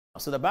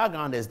So the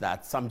background is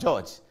that Sam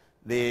George,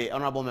 the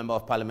Honorable Member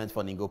of Parliament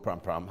for Ningo Pram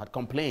Pram, had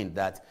complained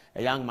that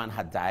a young man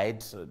had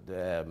died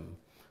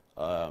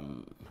not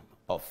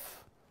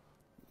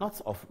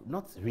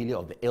really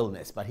of the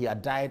illness, but he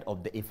had died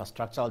of the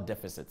infrastructural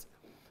deficit,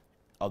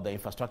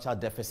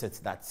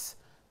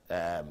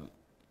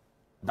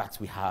 that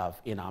we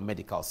have in our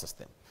medical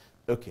system.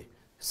 Okay,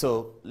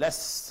 so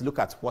let's look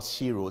at what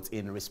she wrote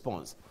in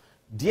response.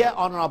 Dear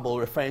Honorable,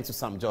 referring to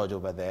Sam George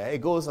over there,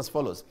 it goes as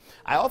follows.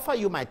 I offer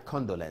you my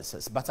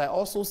condolences, but I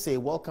also say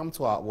welcome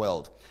to our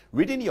world.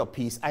 Reading your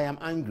piece, I am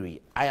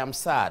angry, I am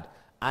sad,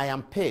 I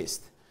am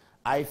pissed.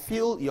 I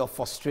feel your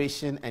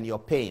frustration and your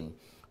pain,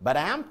 but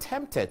I am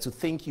tempted to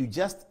think you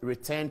just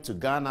returned to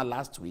Ghana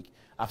last week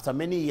after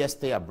many years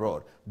stay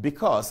abroad,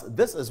 because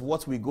this is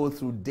what we go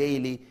through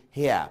daily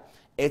here.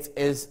 It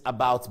is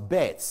about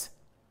beds.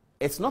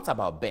 It's not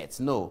about beds,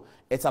 no.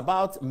 It's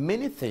about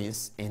many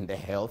things in the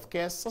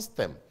healthcare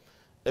system.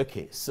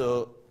 Okay,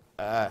 so,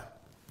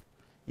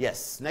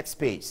 yes, next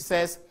page. It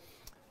says,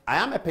 I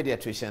am a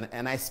pediatrician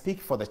and I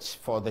speak for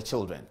the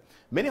children.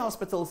 Many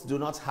hospitals do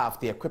not have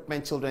the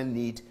equipment children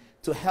need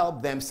to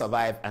help them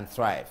survive and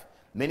thrive.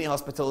 Many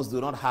hospitals do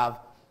not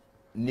have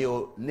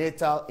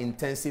neonatal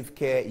intensive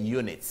care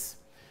units.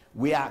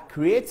 We are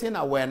creating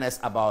awareness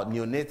about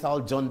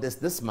neonatal jaundice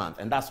this month,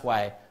 and that's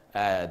why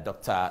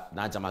Dr.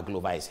 Naa Djama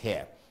Glover is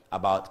here,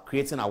 about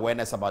creating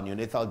awareness about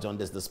neonatal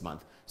jaundice this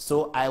month.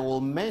 So I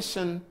will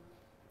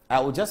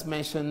just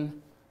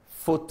mention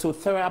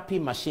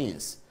phototherapy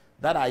machines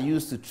that are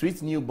used to treat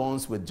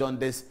newborns with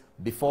jaundice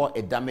before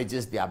it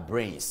damages their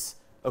brains.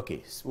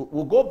 Okay, so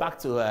we'll go back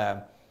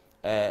to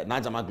Naa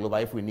Djama Glover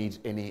if we need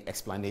any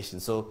explanation.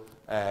 So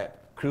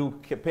crew,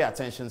 pay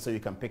attention so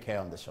you can pick her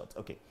on the shot.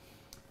 Okay.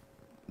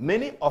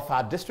 Many of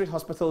our district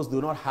hospitals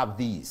do not have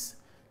these,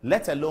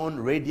 let alone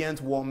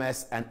radiant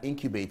warmers and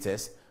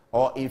incubators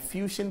or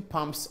infusion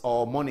pumps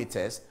or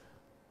monitors.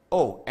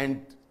 Oh,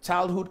 and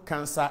childhood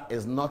cancer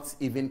is not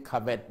even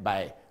covered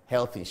by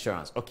health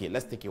insurance. Okay,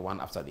 let's take it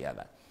one after the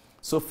other.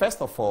 So first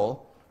of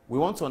all, we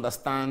want to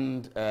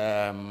understand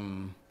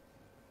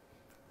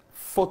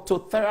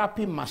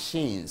phototherapy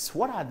machines.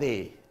 What are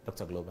they,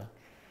 Dr. Glover?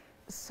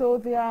 So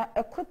they are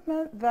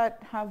equipment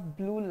that have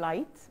blue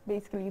light.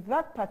 Basically,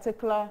 that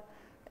particular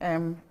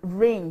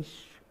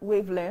range,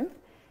 wavelength,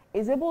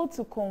 is able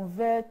to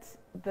convert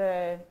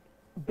the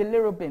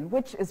bilirubin,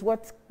 which is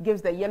what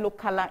gives the yellow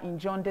color in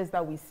jaundice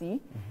that we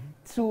see,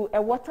 to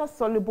a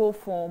water-soluble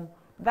form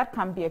that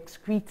can be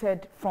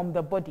excreted from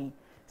the body.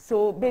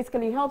 So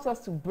basically, it helps us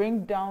to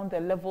bring down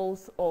the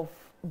levels of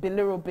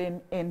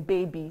bilirubin in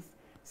babies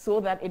so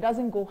that it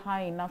doesn't go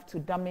high enough to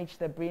damage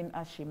the brain,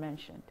 as she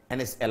mentioned.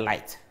 And it's a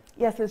light?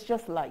 Yes, it's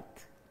just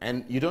light.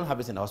 And you don't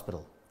have it in the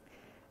hospital?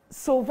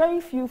 So very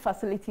few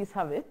facilities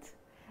have it.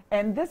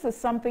 And this is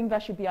something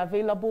that should be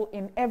available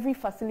in every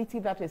facility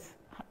that is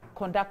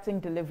conducting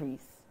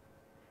deliveries,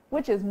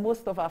 which is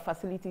most of our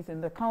facilities in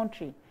the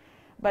country.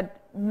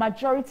 But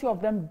majority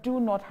of them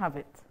do not have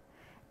it.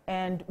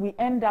 And we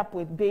end up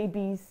with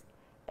babies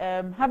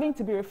having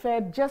to be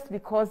referred just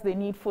because they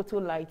need photo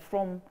light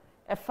from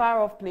a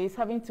far off place,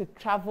 having to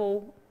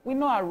travel. We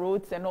know our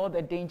roads and all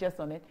the dangers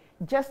on it,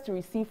 just to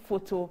receive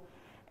photo.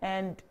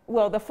 And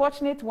well, the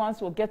fortunate ones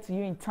will get to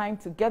you in time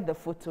to get the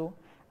photo.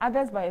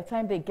 Others, by the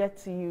time they get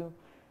to you,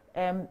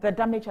 the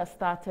damage has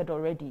started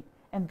already.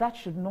 And that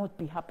should not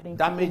be happening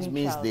to any child. Damage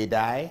means they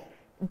die?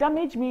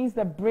 Damage means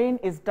the brain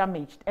is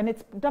damaged, and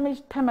it's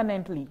damaged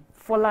permanently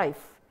for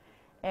life.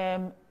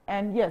 And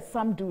yes,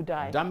 some do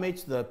die.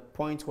 Damage the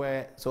point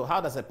where, so how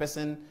does a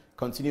person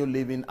continue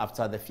living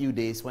after the few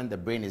days when the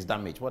brain is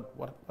damaged?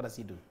 What does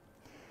he do?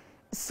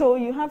 So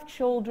you have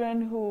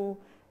children who,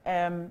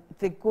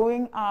 they're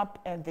growing up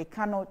and they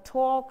cannot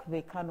talk,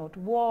 they cannot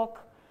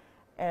walk.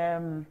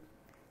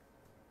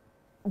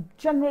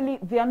 Generally,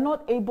 they are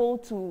not able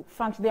to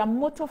function, their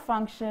motor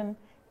function,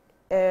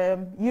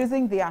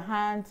 using their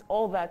hands,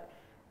 all that,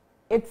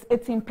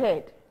 it's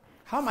impaired.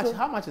 How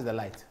much is the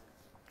light?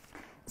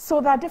 So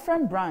there are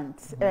different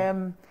brands.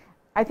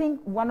 I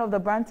think one of the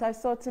brands I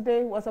saw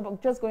today was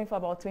just going for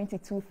about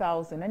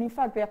 22,000. And in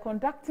fact, they are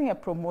conducting a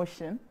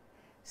promotion.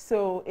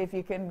 So if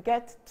you can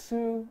get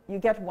two, you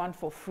get one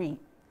for free.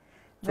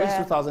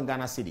 22,000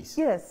 Ghana cedis?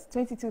 Yes,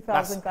 22,000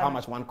 That's Ghana. how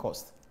much one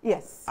cost?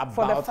 Yes.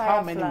 About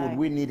how many would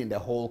we need in the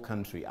whole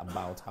country?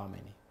 About how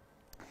many?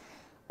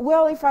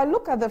 Well, if I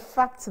look at the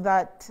fact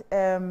that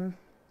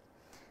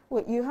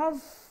well, you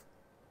have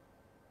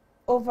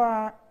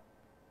over,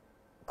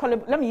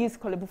 let me use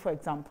Kolebu for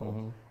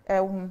example.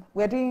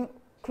 We're doing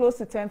close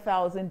to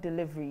 10,000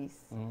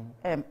 deliveries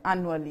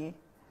annually.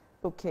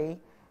 Okay.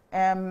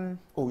 Oh,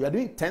 we are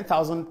doing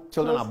 10,000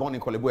 children are born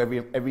in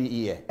Kolebu every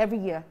year. Every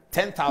year.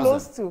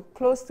 10,000.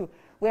 Close to.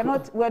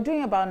 We're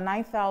doing about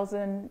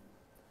 9,000,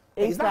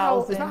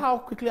 8,000. Is that how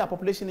quickly our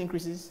population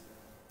increases?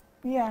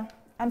 Yeah.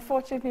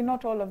 Unfortunately,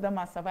 not all of them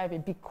are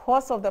surviving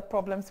because of the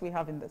problems we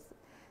have in this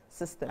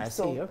system. I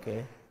see,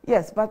 okay.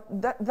 Yes, but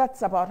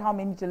that's about how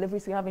many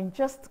deliveries we have in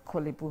just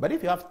Kolebu. But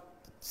if you have,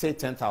 say,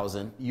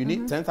 10,000, you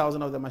need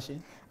 10,000 of the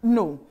machine?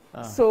 No.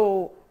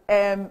 So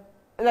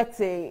let's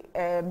say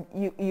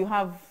you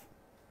have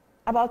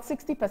about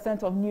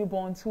 60% of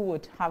newborns who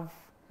would have,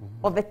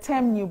 of the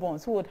 10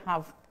 newborns who would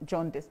have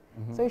jaundice.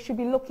 So you should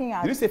be looking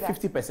at. Did you say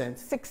 50%?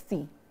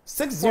 60.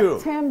 60. For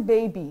 10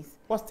 babies.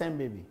 What's 10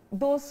 baby?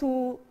 Those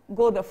who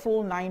go the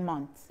full 9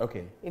 months.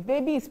 Okay. If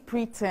baby is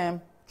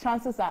preterm,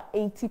 chances are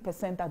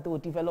 80% that they will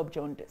develop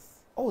jaundice.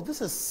 Oh,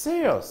 this is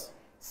serious.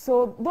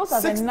 So those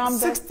are the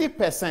numbers.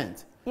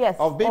 60%. Yes.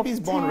 Of babies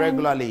born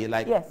regularly,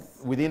 like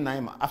within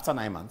after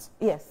 9 months.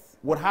 Yes.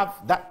 Would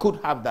have that, could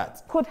have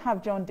that. Could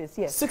have jaundice,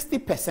 yes.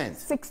 60%.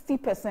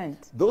 60%.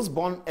 Those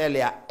born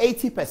earlier,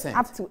 80%.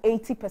 Up to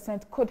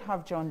 80% could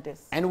have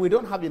jaundice. And we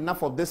don't have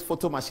enough of this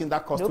photo machine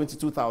that costs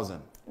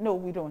 22,000. No,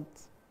 we don't.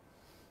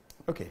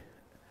 Okay.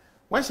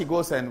 When she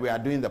goes and we are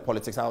doing the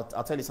politics, I'll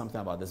tell you something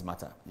about this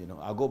matter. You know,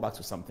 I'll go back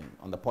to something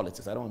on the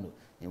politics. I don't want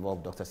to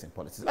involve doctors in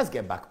politics. Let's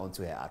get back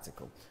onto her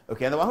article.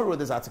 Okay, and the one who wrote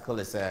this article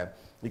is,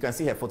 you can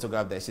see her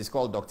photograph there. She's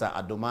called Dr.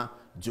 Adoma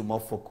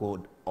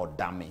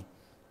Odame.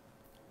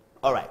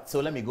 All right, so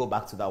let me go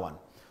back to that one.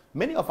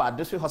 Many of our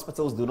district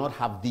hospitals do not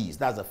have these.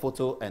 That's a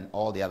photo and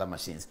all the other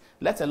machines.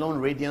 Let alone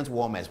radiant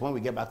warmers. When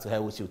we get back to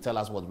her, she'll tell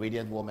us what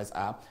radiant warmers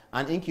are,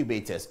 and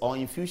incubators or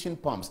infusion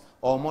pumps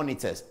or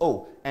monitors.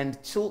 Oh, and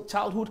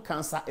childhood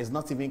cancer is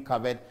not even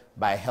covered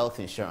by health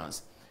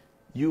insurance.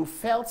 You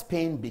felt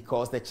pain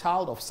because the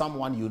child of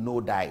someone you know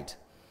died.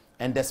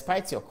 And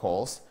despite your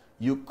calls,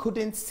 you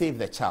couldn't save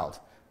the child.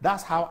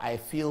 That's how I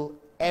feel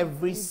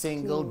every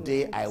single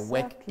day I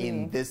work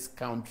in this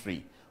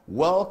country.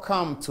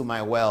 Welcome to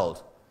my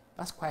world.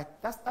 That's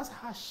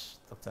harsh,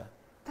 doctor.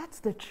 That's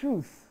the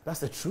truth. That's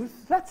the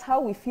truth? That's how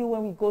we feel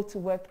when we go to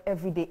work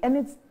every day. And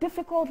it's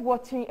difficult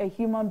watching a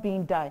human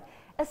being die,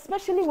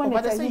 especially when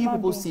it's a human being. But they say you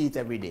people see it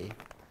every day.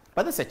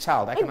 But it's a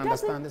child. I can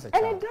understand this. And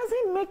it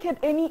doesn't make it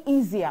any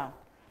easier.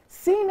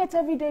 Seeing it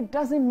every day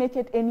doesn't make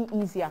it any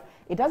easier.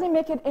 It doesn't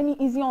make it any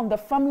easier on the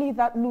family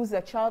that loses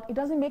a child. It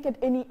doesn't make it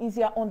any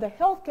easier on the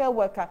healthcare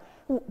worker.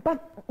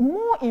 But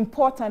more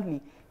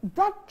importantly,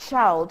 that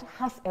child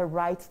has a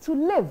right to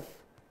live,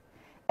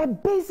 a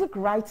basic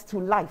right to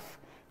life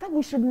that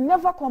we should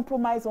never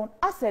compromise on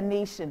as a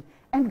nation.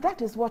 And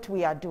that is what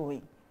we are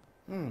doing.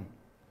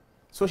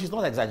 So she's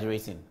not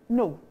exaggerating?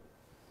 No.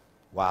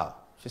 Wow.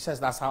 She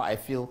says that's how I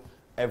feel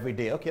every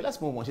day. Okay,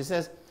 let's move on. She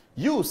says,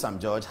 you, Sam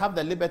George, have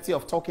the liberty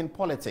of talking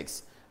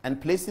politics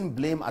and placing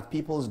blame at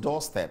people's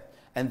doorstep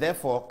and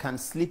therefore can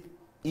sleep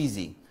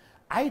easy.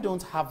 I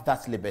don't have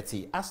that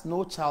liberty as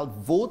no child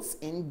votes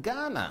in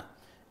Ghana.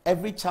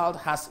 Every child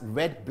has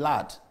red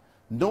blood.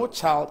 No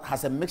child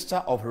has a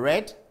mixture of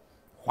red,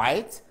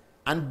 white,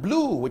 and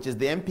blue, which is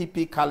the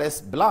MPP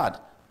colors blood,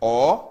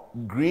 or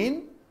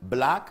green,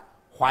 black,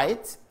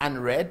 white,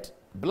 and red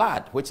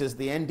blood, which is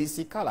the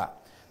NDC color.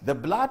 The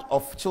blood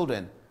of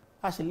children.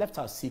 She left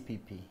out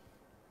CPP.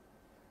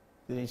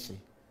 Didn't she?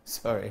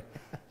 Sorry.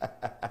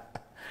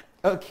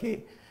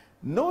 Okay.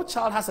 No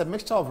child has a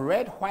mixture of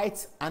red,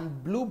 white,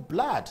 and blue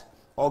blood,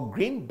 or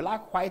green,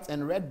 black, white,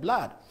 and red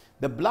blood.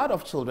 The blood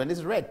of children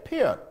is red,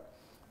 period.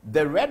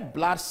 The red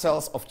blood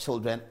cells of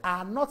children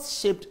are not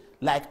shaped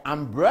like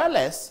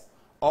umbrellas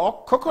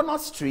or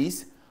coconut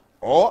trees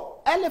or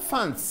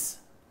elephants.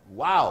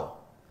 Wow.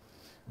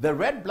 The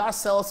red blood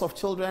cells of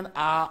children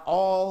are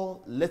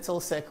all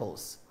little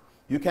circles.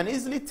 You can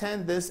easily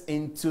turn this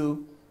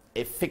into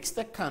a fix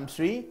the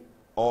country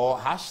or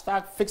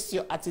hashtag fix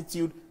your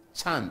attitude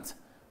chant.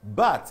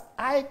 But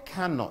I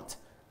cannot.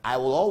 I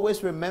will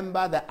always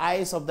remember the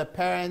eyes of the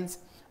parents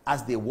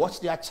as they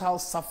watch their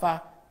child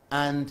suffer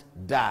and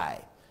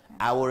die.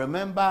 I will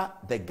remember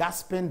the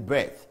gasping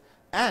breath,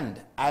 and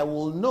I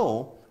will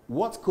know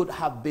what could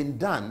have been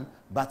done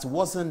but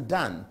wasn't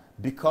done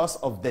because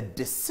of the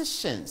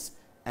decisions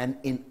and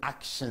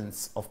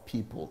inactions of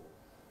people.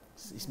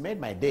 It's made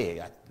my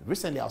day.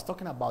 Recently, I was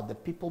talking about the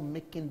people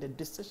making the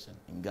decision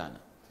in Ghana.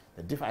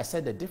 I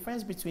said the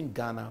difference between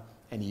Ghana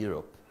and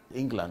Europe,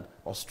 England,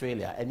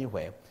 Australia,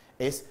 anywhere,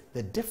 is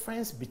the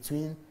difference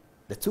between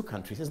the two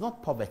countries. It's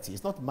not poverty,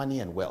 it's not money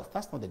and wealth.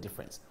 That's not the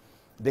difference.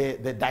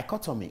 The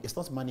dichotomy is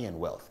not money and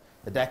wealth.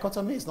 The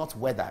dichotomy is not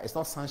weather, it's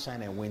not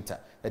sunshine and winter.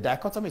 The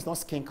dichotomy is not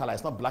skin color,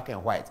 it's not black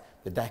and white.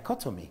 The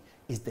dichotomy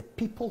is the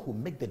people who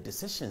make the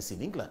decisions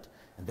in England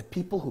and the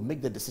people who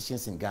make the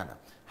decisions in Ghana.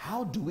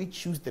 How do we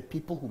choose the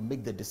people who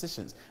make the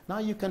decisions? Now,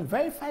 you can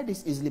verify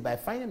this easily by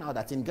finding out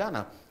that in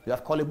Ghana, you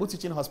have Kolebu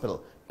Teaching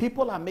Hospital.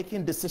 People are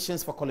making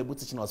decisions for Kolebu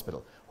Teaching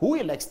Hospital. Who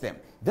elects them?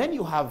 Then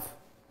you have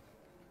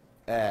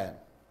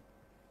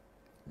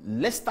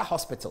Leicester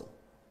Hospital.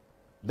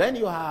 Then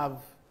you have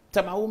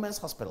Tema Women's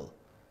Hospital,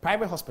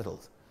 private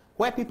hospitals,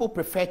 where people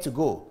prefer to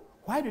go.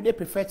 Why do they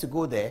prefer to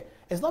go there?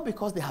 It's not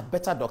because they have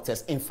better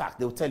doctors. In fact,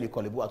 they will tell you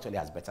Kolebu actually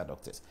has better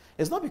doctors.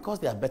 It's not because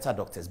they have better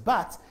doctors,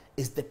 but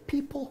it's the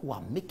people who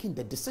are making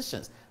the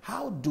decisions.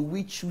 How do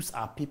we choose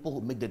our people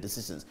who make the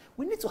decisions?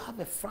 We need to have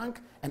a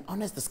frank and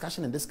honest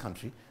discussion in this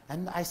country,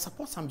 and I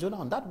support Sam Jonah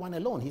on that one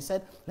alone. He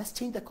said, let's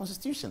change the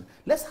constitution.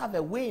 Let's have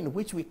a way in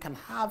which we can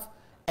have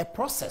a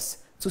process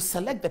to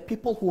select the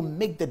people who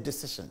make the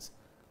decisions.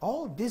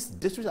 All these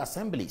district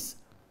assemblies,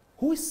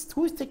 Who is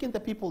taking the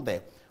people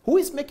there? Who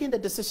is making the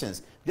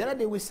decisions? The other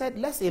day we said,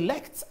 let's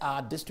elect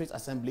our district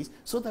assemblies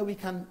so that they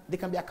can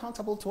be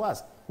accountable to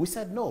us. We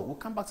said no, we'll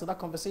come back to that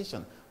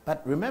conversation.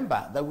 But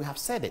remember that we have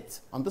said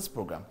it on this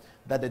program,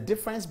 that the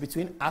difference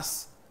between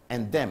us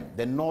and them,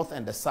 the North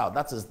and the South,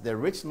 that is the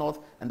rich North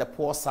and the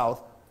poor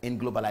South in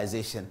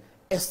globalization,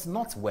 is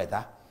not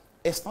weather,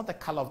 it's not the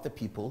color of the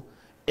people,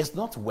 it's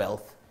not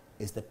wealth,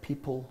 it's the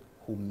people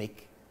who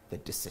make the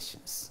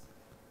decisions.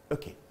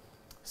 Okay,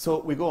 so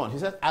we go on. He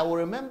says, I will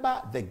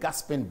remember the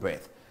gasping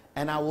breath,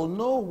 and I will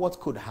know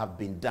what could have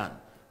been done,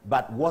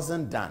 but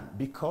wasn't done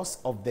because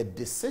of the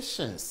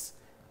decisions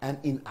and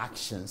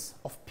inactions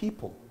of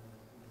people.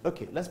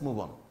 Okay, let's move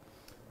on.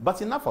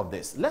 But enough of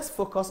this. Let's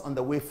focus on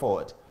the way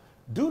forward.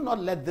 Do not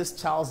let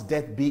this child's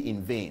death be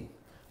in vain.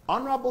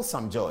 Honorable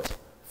Sam George,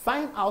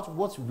 find out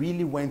what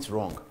really went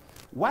wrong.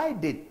 Why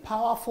did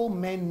powerful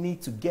men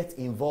need to get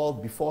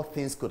involved before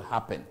things could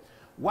happen?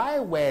 Why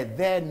were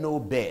there no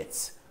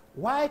beds?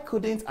 Why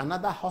couldn't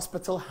another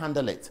hospital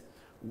handle it?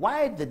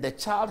 Why did the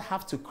child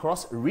have to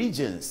cross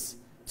regions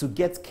to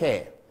get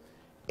care?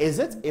 Is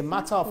it a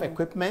matter of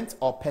equipment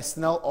or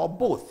personnel or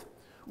both?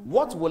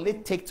 What will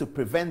it take to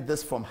prevent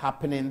this from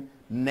happening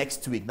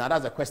next week? Now,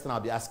 that's a question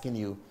I'll be asking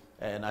you,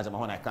 Naa Djama,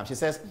 when I come. She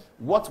says,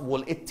 what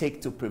will it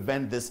take to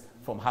prevent this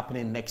from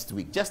happening next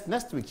week? Just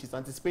next week. She's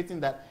anticipating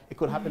that it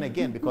could happen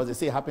again because they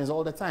say it happens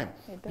all the time.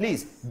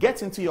 Please,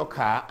 get into your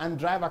car and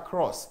drive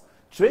across.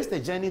 Trace the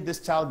journey this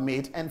child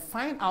made and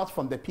find out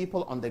from the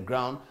people on the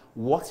ground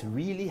what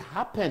really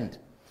happened.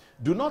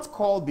 Do not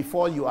call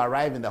before you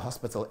arrive in the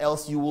hospital,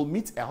 else you will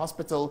meet a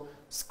hospital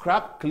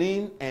scrubbed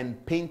clean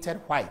and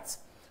painted white,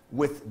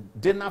 with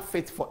dinner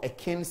fit for a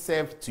king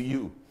served to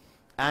you.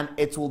 And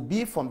it will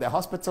be from the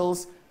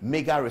hospital's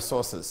mega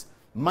resources.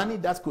 Money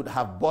that could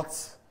have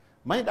bought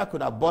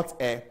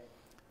a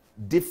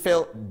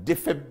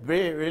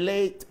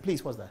defibrillator.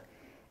 Please, what's that?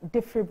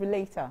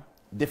 Defibrillator.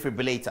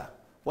 Defibrillator.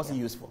 What's it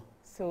used for?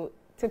 So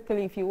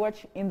typically, if you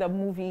watch in the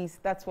movies,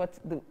 that's what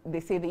they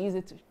say they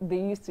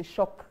use to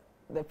shock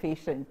the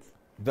patient.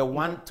 The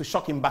one to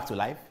shock him back to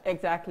life?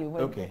 Exactly.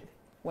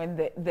 When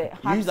the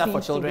heart use that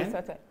for children?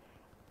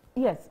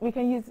 Yes,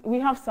 we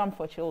have some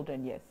for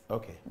children, yes.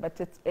 Okay. But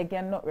it's,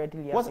 again, not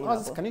readily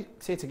available. Can you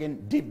say it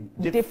again?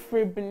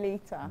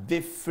 Defibrillator.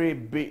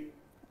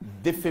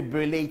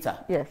 Defibrillator.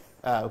 Yes.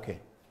 Okay.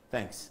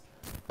 Thanks.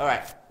 All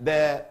right.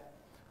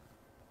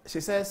 She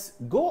says,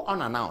 go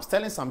unannounced,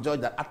 telling Sam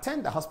George that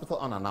attend the hospital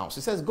unannounced.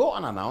 She says, go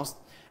unannounced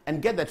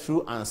and get the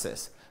true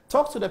answers.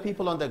 Talk to the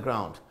people on the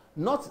ground,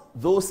 not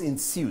those in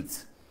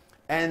suits.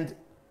 And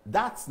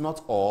that's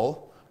not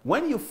all.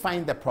 When you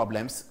find the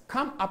problems,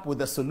 come up with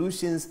the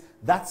solutions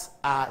that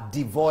are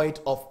devoid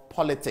of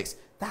politics.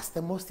 That's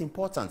the most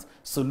important.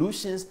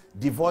 Solutions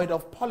devoid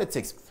of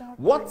politics. Exactly.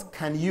 What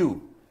can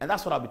you, and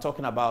that's what I'll be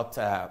talking about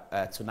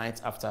tonight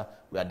after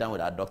we are done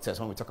with our doctors,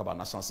 when we talk about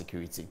national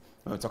security,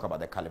 when we talk about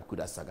the Caleb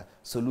Kuda saga.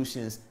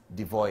 Solutions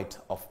devoid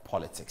of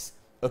politics.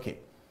 Okay.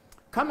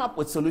 Come up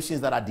with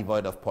solutions that are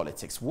devoid of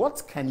politics.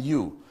 What can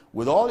you,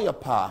 with all your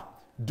power,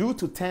 do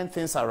to turn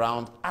things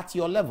around at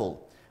your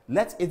level?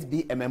 Let it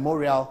be a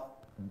memorial.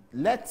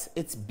 Let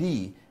it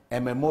be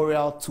a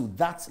memorial to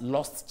that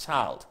lost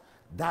child.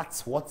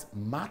 That's what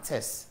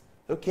matters.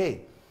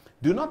 Okay.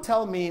 Do not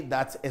tell me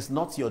that it's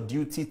not your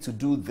duty to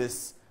do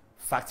this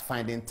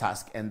fact-finding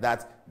task and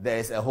that there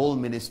is a whole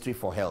ministry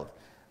for health.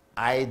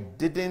 I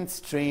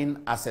didn't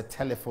train as a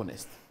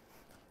telephonist,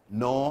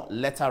 nor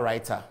letter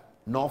writer,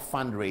 nor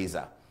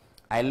fundraiser.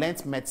 I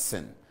learnt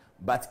medicine,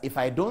 but if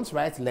I don't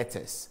write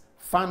letters,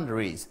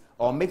 fundraise,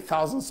 or make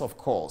thousands of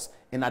calls,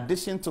 in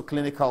addition to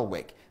clinical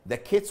work, the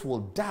kids will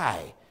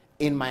die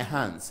in my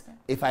hands.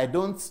 If I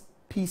don't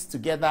piece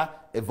together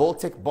a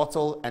Voltic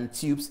bottle and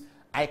tubes,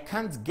 I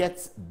can't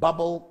get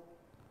bubble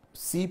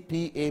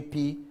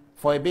CPAP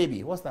for a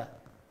baby. What's that?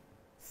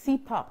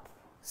 CPAP.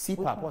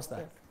 CPAP, what's that?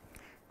 Yes.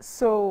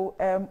 So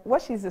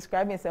what she's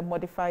describing is a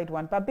modified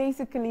one, but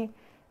basically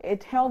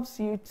it helps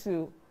you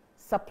to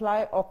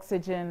supply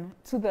oxygen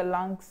to the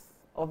lungs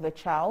of the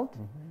child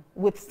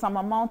with some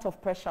amount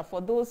of pressure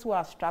for those who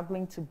are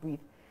struggling to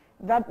breathe.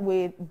 That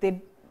way,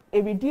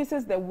 it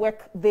reduces the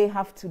work they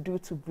have to do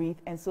to breathe,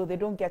 and so they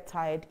don't get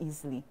tired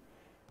easily.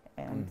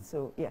 And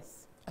so,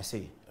 yes. I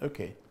see.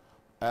 Okay.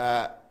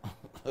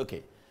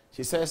 Okay.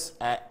 She says,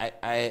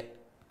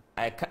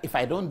 if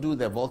I don't do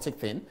the Voltic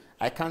thing,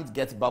 I can't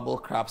get bubble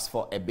crabs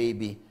for a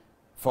baby.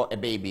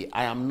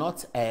 I am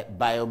not a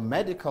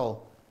biomedical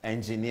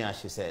engineer,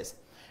 she says.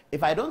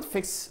 If I don't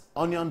fix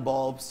onion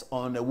bulbs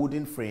on a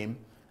wooden frame,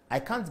 I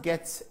can't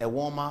get a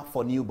warmer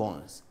for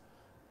newborns.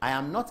 I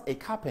am not a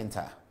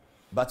carpenter,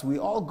 but we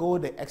all go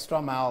the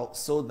extra mile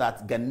so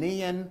that the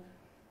Ghanaian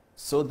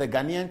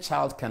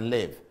child can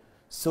live.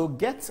 So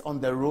get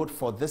on the road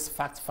for this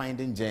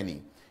fact-finding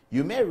journey.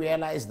 You may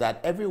realize that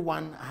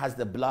everyone has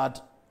the blood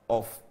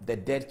of the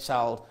dead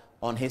child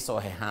on his or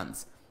her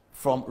hands,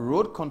 from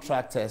road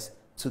contractors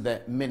to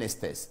the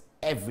ministers,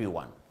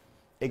 everyone.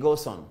 It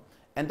goes on.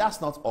 And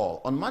that's not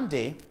all. On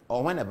Monday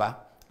or whenever,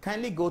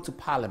 kindly go to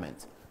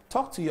Parliament.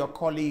 Talk to your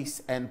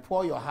colleagues and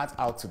pour your heart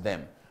out to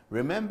them.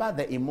 Remember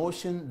the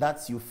emotion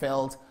that you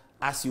felt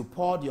as you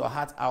poured your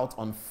heart out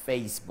on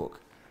Facebook,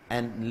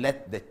 and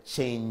let the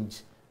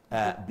change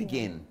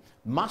begin.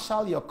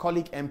 Marshal your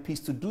colleague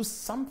MPs to do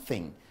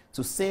something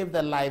to save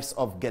the lives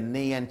of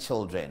Ghanaian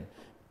children.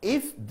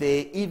 If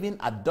they even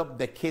adopt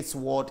the kids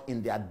ward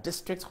in their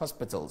district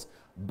hospitals,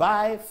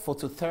 buy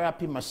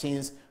phototherapy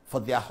machines for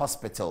their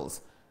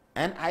hospitals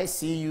and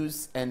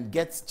ICUs, and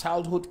get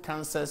childhood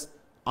cancers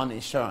on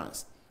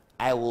insurance,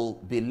 I will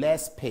be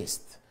less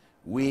pissed.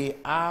 We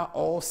are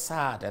all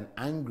sad and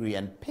angry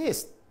and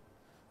pissed.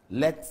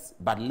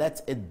 But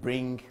let it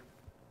bring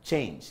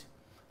change.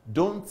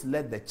 Don't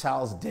let the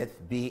child's death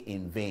be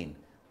in vain.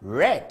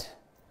 Red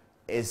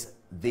is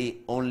the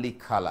only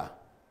color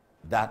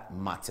that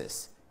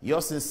matters.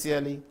 Yours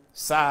sincerely,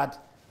 sad,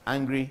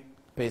 angry,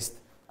 pissed,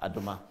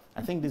 Adoma.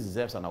 I think this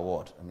deserves an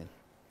award. I mean,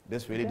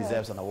 this really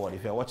deserves an award.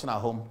 If you're watching at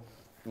home,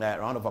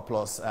 round of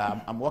applause.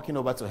 I'm walking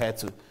over to her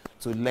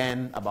to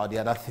learn about the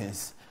other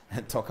things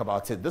and talk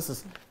about it. This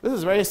is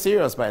very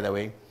serious, by the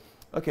way.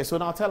 Okay, so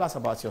now tell us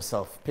about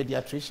yourself.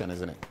 Pediatrician,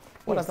 isn't it?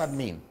 What does that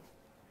mean?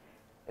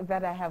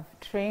 That I have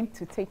trained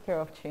to take care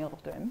of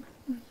children.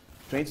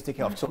 Trained to take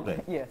care of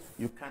children? Yes.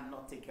 You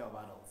cannot take care of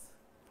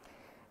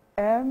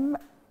adults?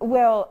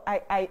 Well,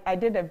 I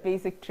did a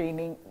basic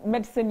training.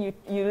 Medicine, you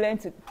learn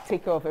to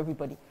take care of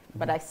everybody.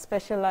 But I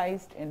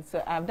specialized in,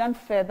 so I've done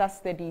further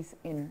studies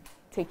in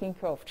taking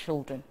care of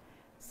children.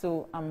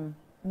 So I'm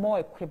more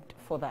equipped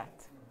for that.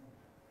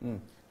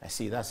 I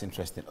see, that's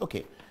interesting.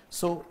 Okay,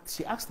 so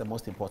she asked the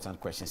most important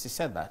question. She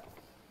said that,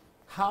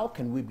 how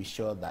can we be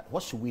sure that,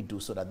 what should we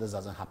do so that this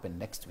doesn't happen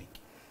next week?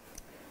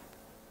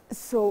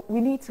 So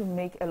we need to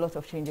make a lot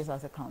of changes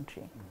as a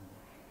country.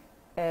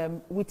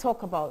 We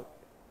talk about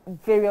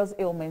various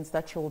ailments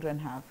that children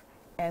have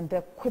and the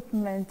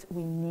equipment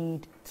we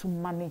need to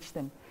manage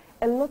them.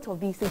 A lot of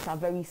these things are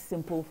very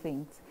simple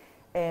things.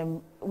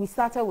 We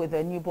started with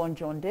a newborn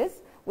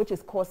jaundice, which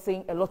is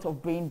causing a lot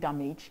of brain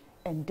damage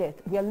and death.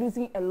 We are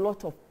losing a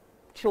lot of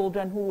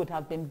children who would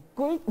have been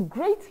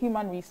great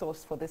human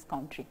resource for this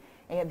country,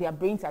 and yet their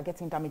brains are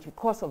getting damaged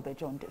because of the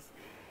jaundice.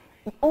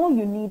 All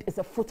you need is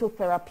a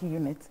phototherapy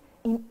unit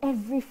in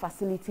every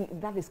facility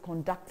that is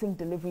conducting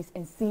deliveries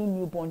and seeing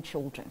newborn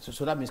children.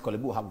 So that means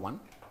Korle Bu will have one?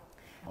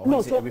 Or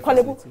no, so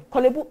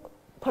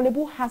Korle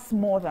Bu has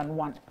more than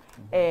one.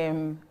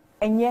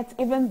 And yet,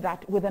 even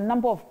that, with the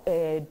number of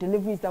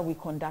deliveries that we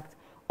conduct,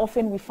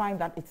 often we find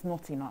that it's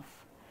not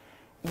enough,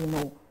 you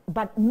know.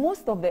 But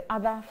most of the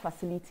other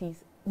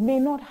facilities may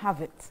not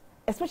have it,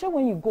 especially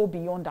when you go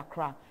beyond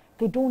Accra.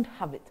 They don't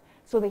have it.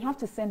 So they have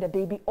to send a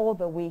baby all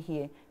the way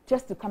here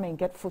just to come and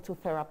get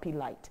phototherapy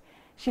light.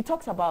 She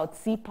talks about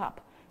CPAP,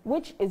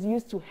 which is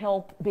used to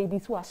help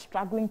babies who are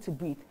struggling to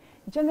breathe.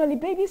 Generally,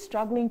 babies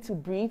struggling to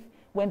breathe,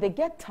 when they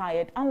get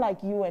tired,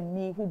 unlike you and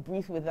me who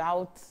breathe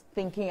without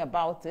thinking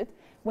about it,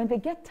 when they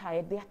get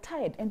tired, they are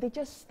tired and they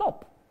just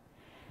stop.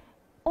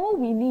 All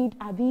we need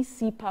are these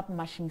CPAP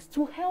machines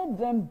to help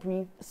them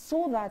breathe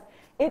so that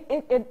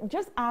it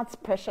just adds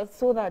pressure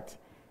so that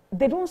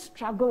they don't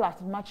struggle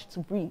as much to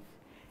breathe.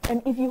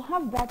 And if you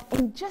have that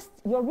in just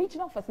your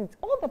regional facilities,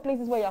 all the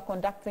places where you're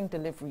conducting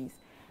deliveries,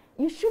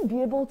 you should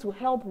be able to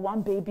help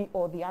one baby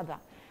or the other.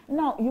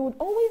 Now, you would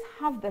always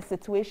have the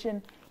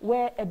situation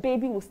where a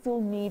baby will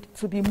still need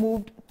to be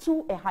moved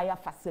to a higher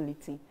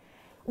facility.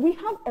 We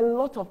have a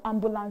lot of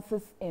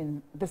ambulances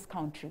in this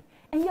country,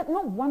 and yet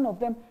not one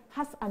of them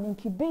has an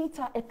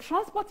incubator, a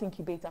transport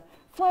incubator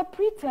for a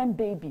preterm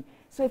baby.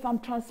 So if I'm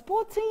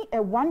transporting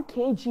a 1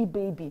 kg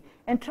baby,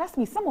 and trust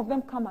me, some of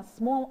them come as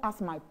small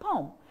as my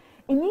palm,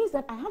 it means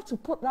that I have to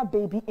put that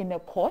baby in a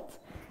cot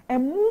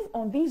and move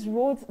on these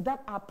roads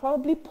that are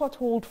probably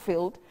pothole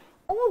filled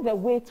all the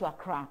way to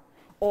Accra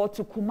or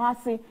to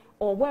Kumasi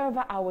or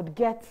wherever I would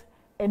get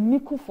a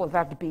NICU for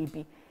that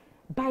baby.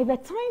 By the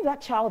time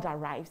that child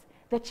arrives,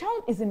 the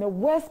child is in a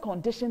worse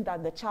condition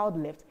than the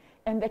child left,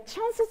 and the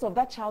chances of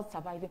that child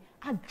surviving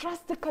are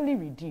drastically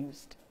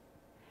reduced.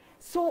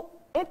 So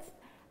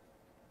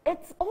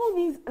it's all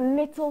these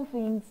little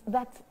things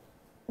that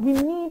we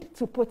need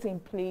to put in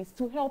place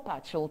to help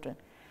our children.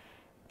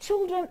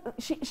 Children,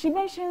 she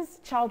mentions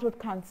childhood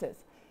cancers.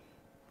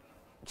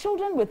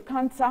 Children with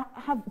cancer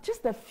have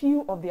just a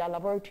few of their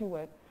laboratory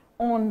work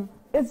on,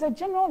 it's a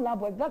general lab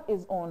work that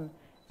is on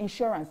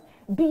insurance.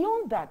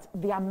 Beyond that,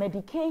 their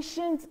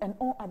medications and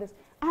all others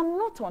are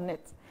not on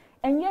it.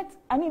 And yet,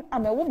 I mean,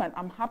 I'm a woman.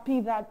 I'm happy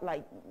that,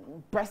 like,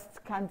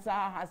 breast cancer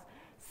has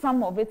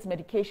some of its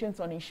medications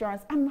on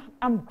insurance.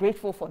 I'm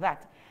grateful for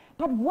that.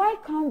 But why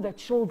can't the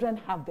children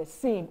have the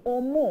same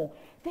or more?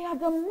 They are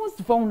the most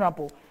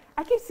vulnerable.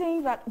 I keep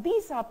saying that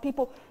these are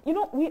people, you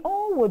know, we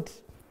all would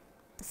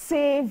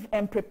save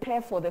and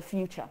prepare for the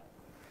future.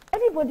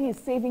 Everybody is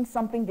saving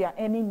something they are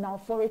earning now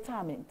for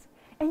retirement.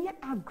 And yet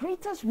our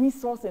greatest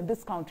resource in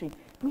this country,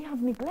 we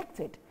have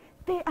neglected.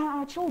 They are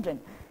our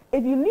children.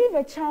 If you leave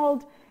a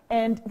child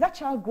and that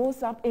child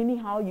grows up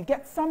anyhow, you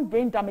get some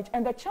brain damage,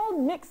 and the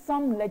child makes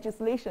some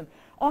legislation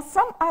or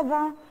some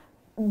other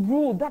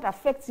rule that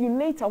affects you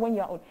later when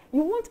you're old,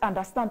 you won't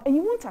understand and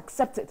you won't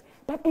accept it.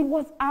 But it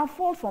was our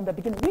fault from the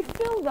beginning. We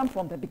failed them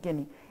from the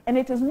beginning. And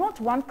it is not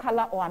one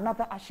color or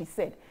another, as she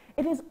said.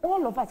 It is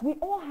all of us. We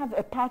all have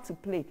a part to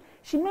play.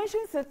 She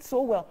mentions it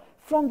so well.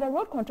 From the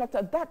road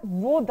contractor, that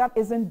road that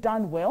isn't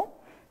done well,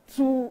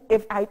 to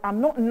if I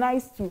am not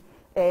nice to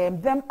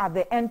them at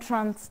the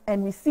entrance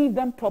and receive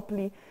them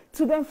properly,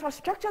 to the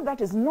infrastructure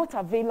that is not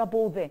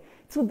available there,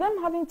 to them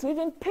having to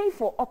even pay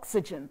for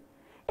oxygen.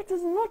 It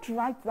is not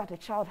right that a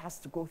child has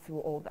to go through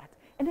all that.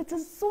 And it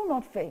is so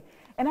not fair.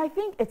 And I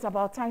think it's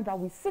about time that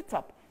we sit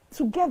up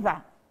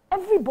together,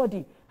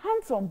 everybody,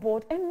 hands on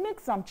board, and make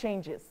some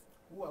changes.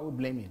 Who are we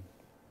blaming?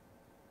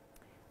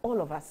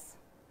 All of us.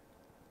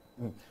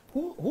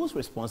 Whose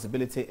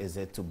responsibility is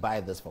it to buy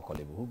this for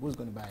Kolebu? Who's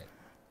going to buy it?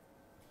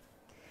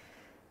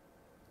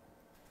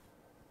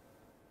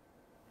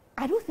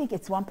 I don't think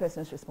it's one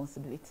person's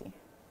responsibility.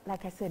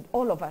 Like I said,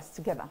 all of us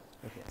together.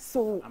 Okay.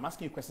 So I'm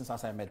asking you questions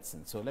outside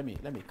medicine. So let me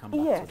come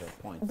back to the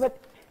point. But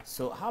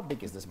so how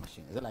big is this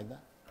machine? Is it like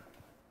that?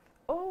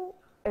 Oh,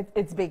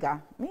 it's bigger.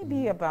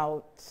 Maybe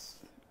about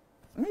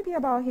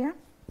here.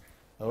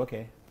 Oh,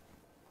 okay.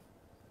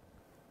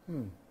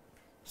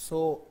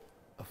 So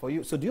for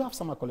you, so do you have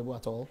summer Kolebu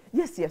at all?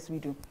 Yes, we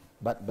do.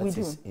 But we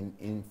it's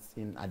do.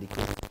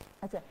 inadequate.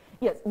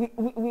 Yes,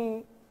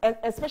 we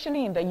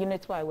especially in the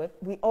unit where I work,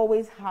 we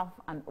always have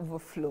an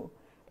overflow.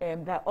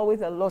 There are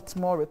always a lot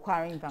more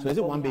requiring than. So is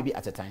it one baby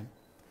at a time?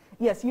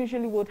 Yes,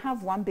 usually we would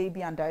have one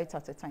baby under it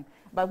at a time.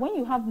 But when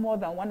you have more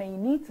than one and you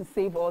need to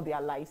save all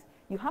their lives,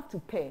 you have to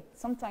pay.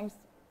 Sometimes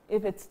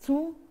if it's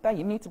two that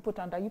you need to put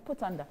under, you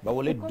put under. But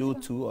will it do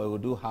two or will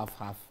it do half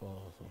or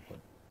so?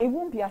 It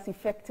won't be as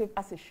effective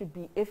as it should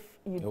be if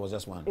it was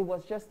just one. It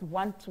was just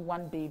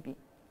one-to-one baby.